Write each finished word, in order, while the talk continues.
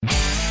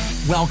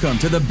Welcome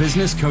to the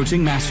Business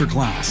Coaching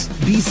Masterclass.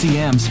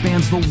 BCM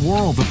spans the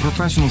world of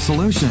professional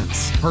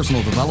solutions,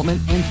 personal development,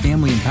 and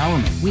family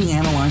empowerment. We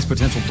analyze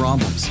potential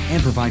problems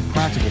and provide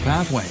practical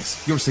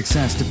pathways. Your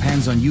success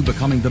depends on you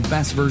becoming the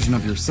best version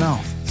of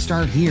yourself.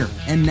 Start here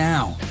and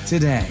now,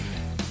 today.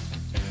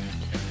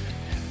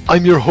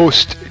 I'm your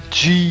host,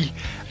 G,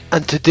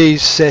 and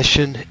today's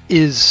session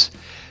is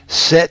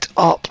Set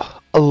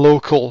Up a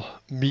Local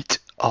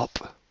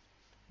Meet-Up.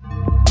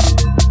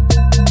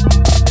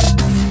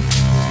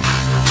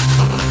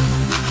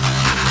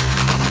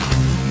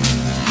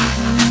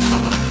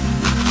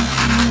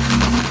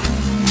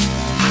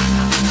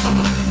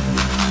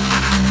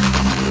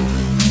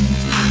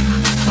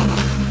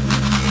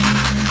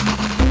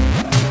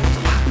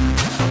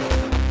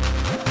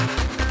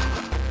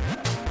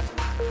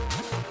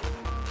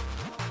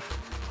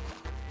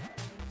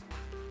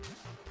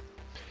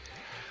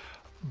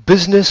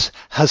 Business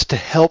has to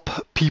help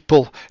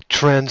people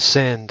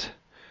transcend.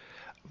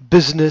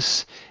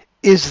 Business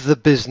is the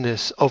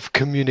business of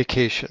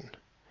communication,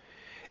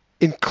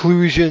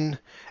 inclusion,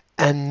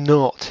 and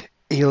not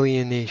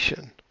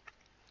alienation.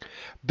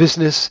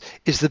 Business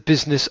is the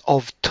business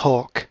of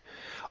talk,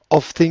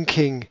 of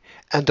thinking,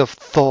 and of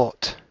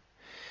thought.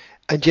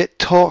 And yet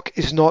talk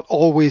is not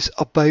always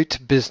about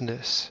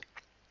business.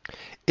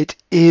 It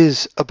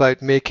is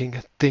about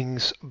making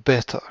things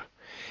better.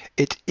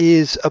 It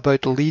is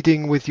about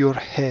leading with your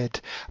head,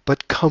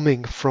 but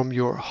coming from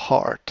your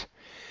heart.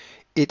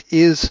 It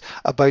is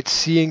about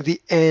seeing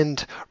the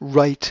end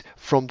right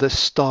from the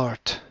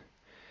start.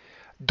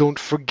 Don't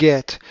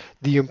forget,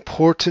 the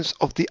importance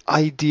of the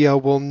idea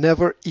will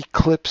never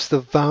eclipse the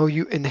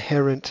value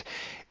inherent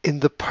in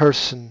the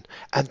person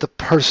and the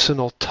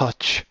personal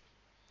touch.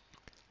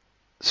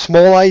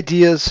 Small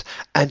ideas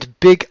and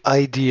big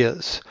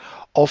ideas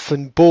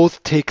often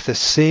both take the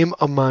same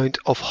amount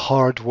of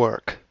hard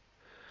work.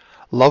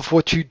 Love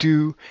what you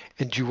do,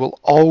 and you will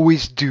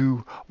always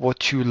do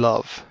what you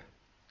love.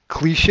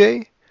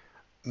 Cliché?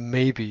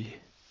 Maybe.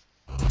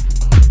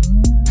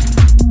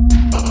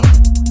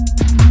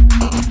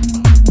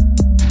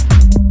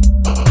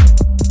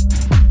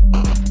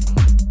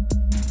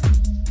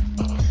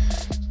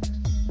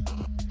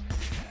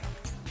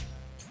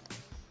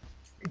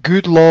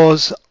 Good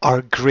laws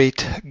are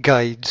great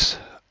guides.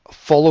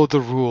 Follow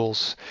the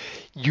rules.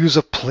 Use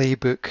a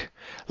playbook.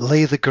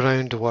 Lay the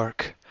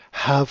groundwork.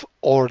 Have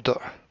order.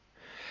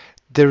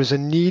 There is a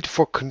need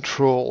for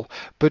control,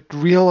 but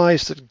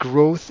realize that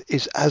growth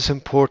is as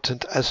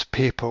important as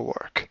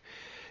paperwork.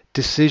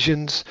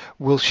 Decisions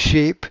will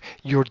shape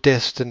your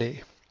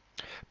destiny.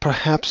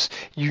 Perhaps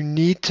you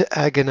need to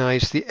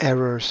agonize the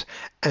errors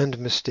and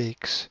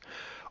mistakes,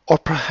 or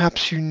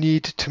perhaps you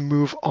need to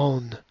move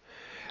on.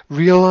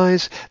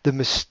 Realize the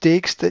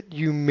mistakes that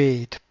you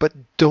made, but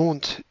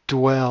don't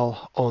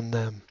dwell on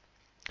them.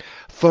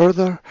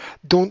 Further,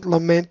 don't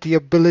lament the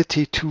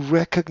ability to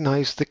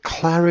recognize the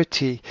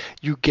clarity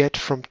you get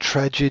from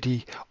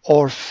tragedy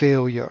or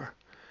failure.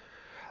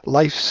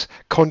 Life's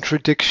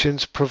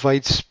contradictions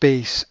provide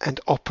space and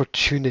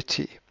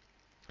opportunity.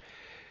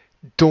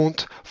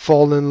 Don't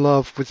fall in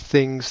love with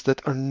things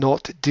that are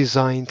not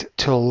designed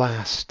to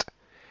last.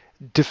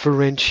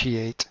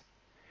 Differentiate.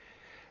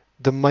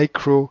 The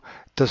micro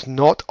does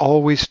not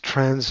always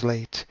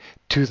translate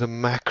to the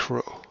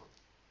macro.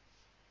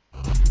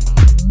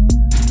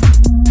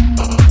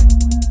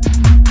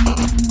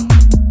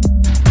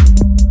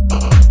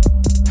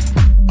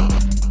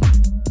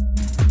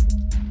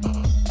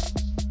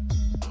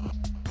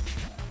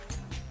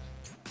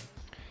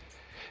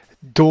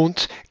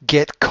 Don't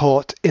get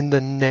caught in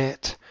the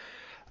net.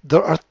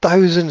 There are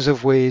thousands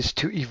of ways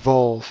to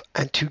evolve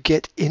and to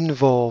get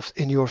involved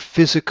in your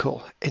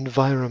physical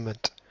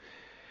environment.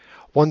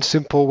 One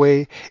simple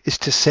way is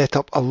to set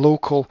up a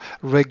local,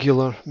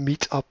 regular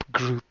meet-up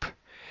group,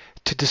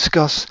 to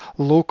discuss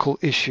local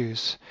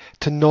issues,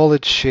 to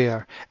knowledge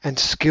share and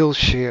skill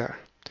share,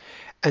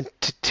 and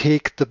to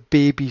take the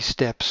baby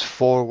steps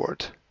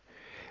forward.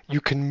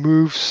 You can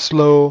move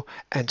slow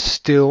and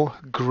still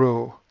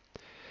grow.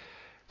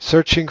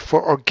 Searching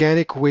for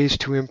organic ways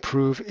to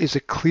improve is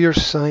a clear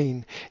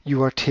sign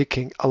you are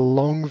taking a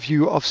long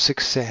view of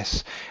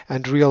success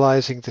and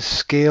realizing the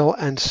scale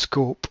and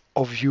scope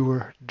of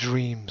your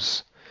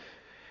dreams.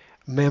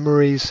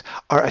 Memories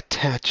are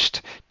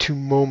attached to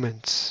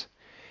moments.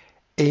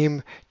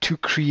 Aim to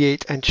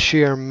create and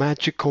share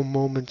magical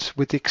moments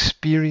with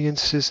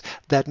experiences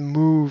that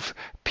move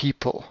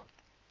people.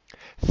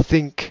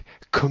 Think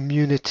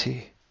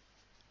community.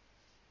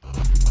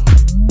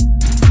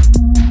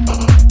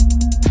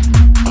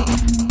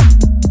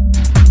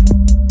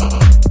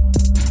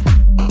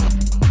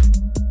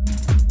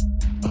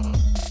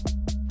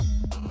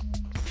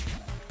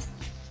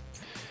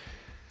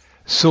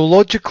 So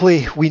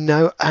logically, we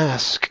now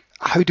ask,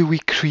 how do we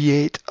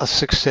create a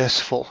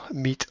successful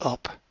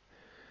meet-up?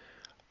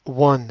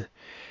 1.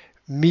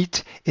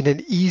 Meet in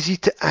an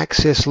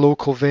easy-to-access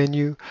local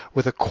venue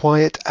with a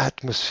quiet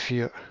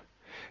atmosphere.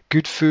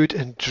 Good food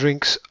and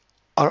drinks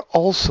are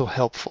also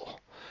helpful.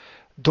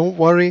 Don't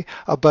worry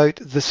about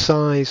the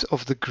size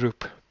of the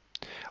group.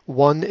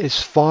 One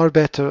is far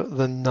better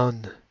than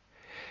none.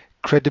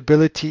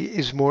 Credibility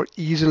is more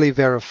easily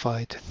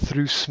verified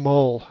through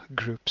small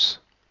groups.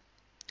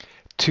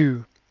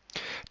 2.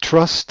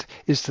 Trust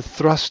is the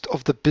thrust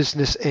of the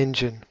business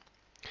engine.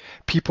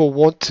 People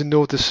want to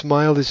know the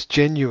smile is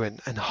genuine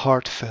and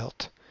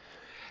heartfelt.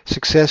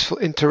 Successful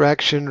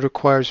interaction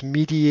requires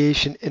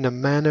mediation in a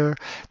manner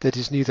that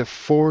is neither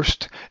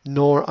forced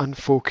nor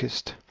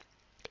unfocused.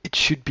 It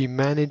should be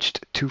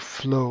managed to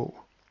flow.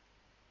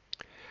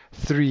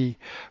 3.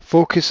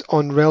 Focus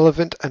on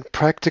relevant and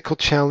practical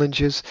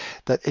challenges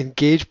that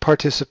engage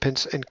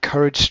participants and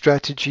encourage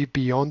strategy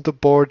beyond the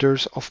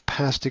borders of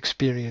past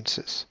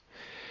experiences.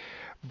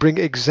 Bring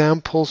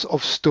examples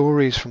of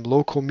stories from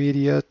local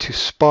media to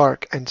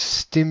spark and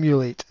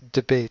stimulate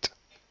debate.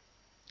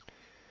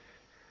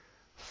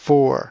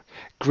 4.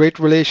 Great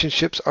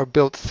relationships are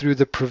built through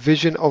the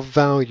provision of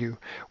value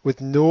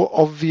with no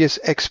obvious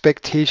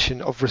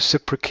expectation of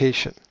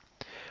reciprocation.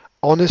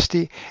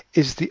 Honesty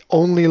is the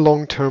only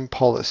long-term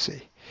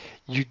policy.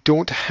 You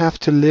don't have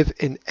to live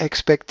in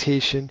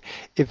expectation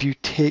if you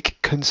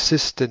take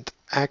consistent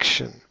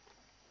action.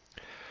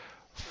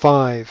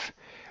 5.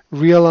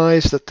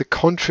 Realize that the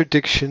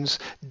contradictions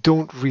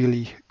don't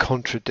really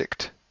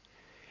contradict.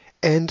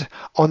 End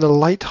on a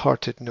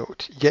light-hearted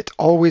note, yet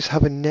always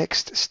have a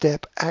next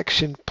step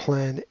action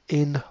plan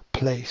in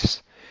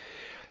place.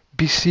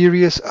 Be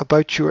serious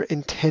about your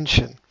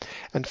intention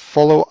and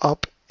follow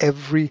up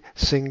every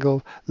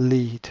single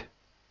lead.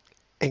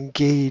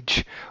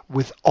 Engage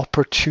with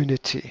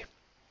opportunity.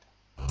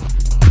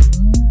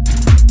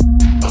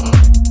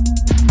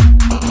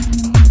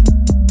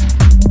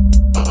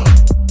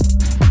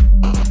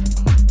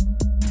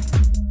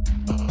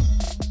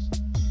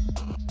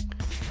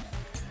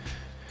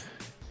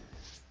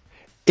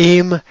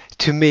 Aim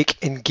to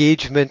make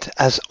engagement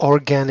as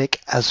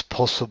organic as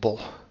possible.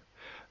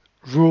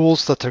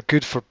 Rules that are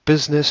good for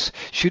business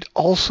should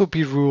also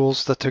be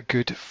rules that are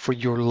good for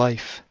your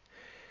life.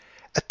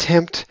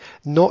 Attempt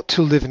not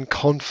to live in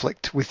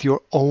conflict with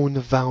your own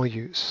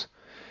values.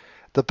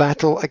 The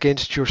battle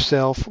against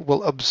yourself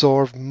will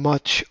absorb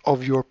much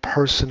of your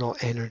personal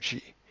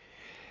energy.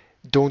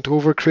 Don't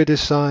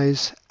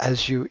over-criticize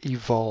as you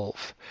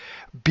evolve.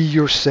 Be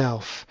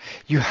yourself.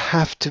 You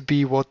have to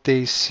be what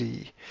they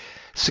see.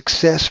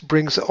 Success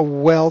brings a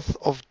wealth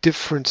of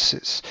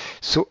differences,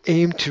 so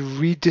aim to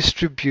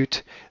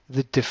redistribute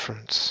the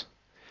difference.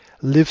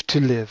 Live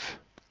to live.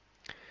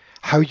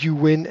 How you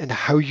win and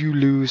how you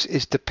lose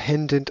is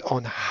dependent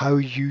on how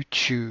you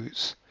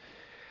choose.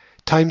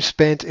 Time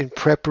spent in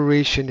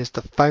preparation is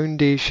the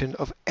foundation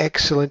of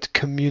excellent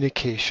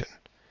communication.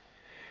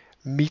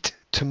 Meet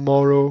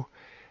tomorrow,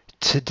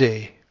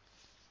 today.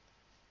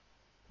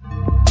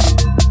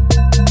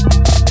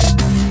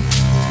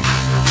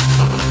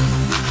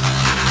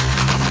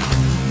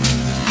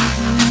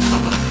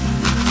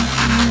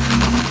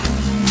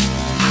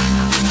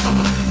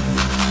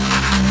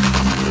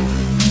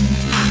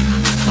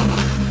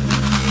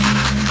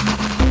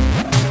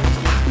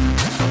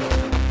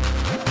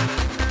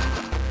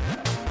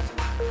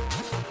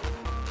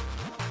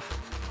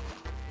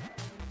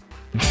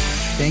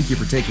 Thank you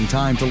for taking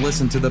time to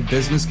listen to the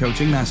Business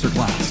Coaching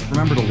Masterclass.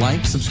 Remember to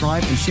like,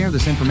 subscribe, and share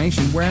this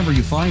information wherever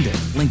you find it.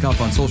 Link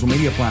up on social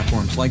media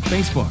platforms like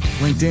Facebook,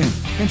 LinkedIn,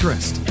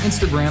 Pinterest,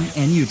 Instagram,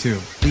 and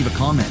YouTube. Leave a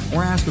comment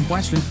or ask a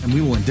question, and we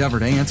will endeavor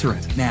to answer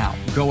it. Now,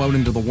 go out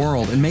into the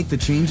world and make the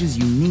changes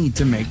you need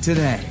to make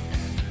today.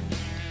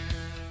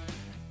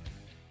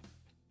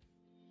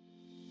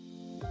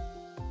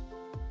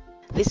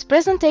 This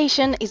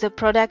presentation is a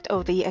product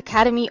of the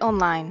Academy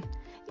Online.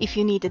 If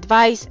you need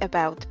advice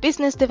about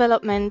business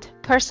development,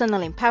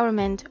 personal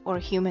empowerment, or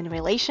human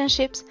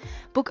relationships,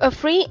 book a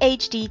free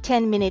HD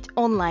 10-minute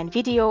online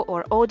video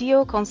or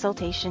audio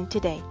consultation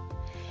today.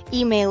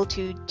 Email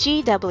to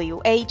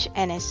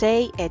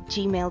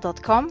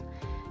gwhnsa@gmail.com.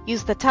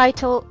 Use the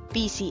title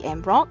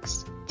BCM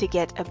Rocks to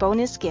get a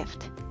bonus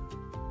gift.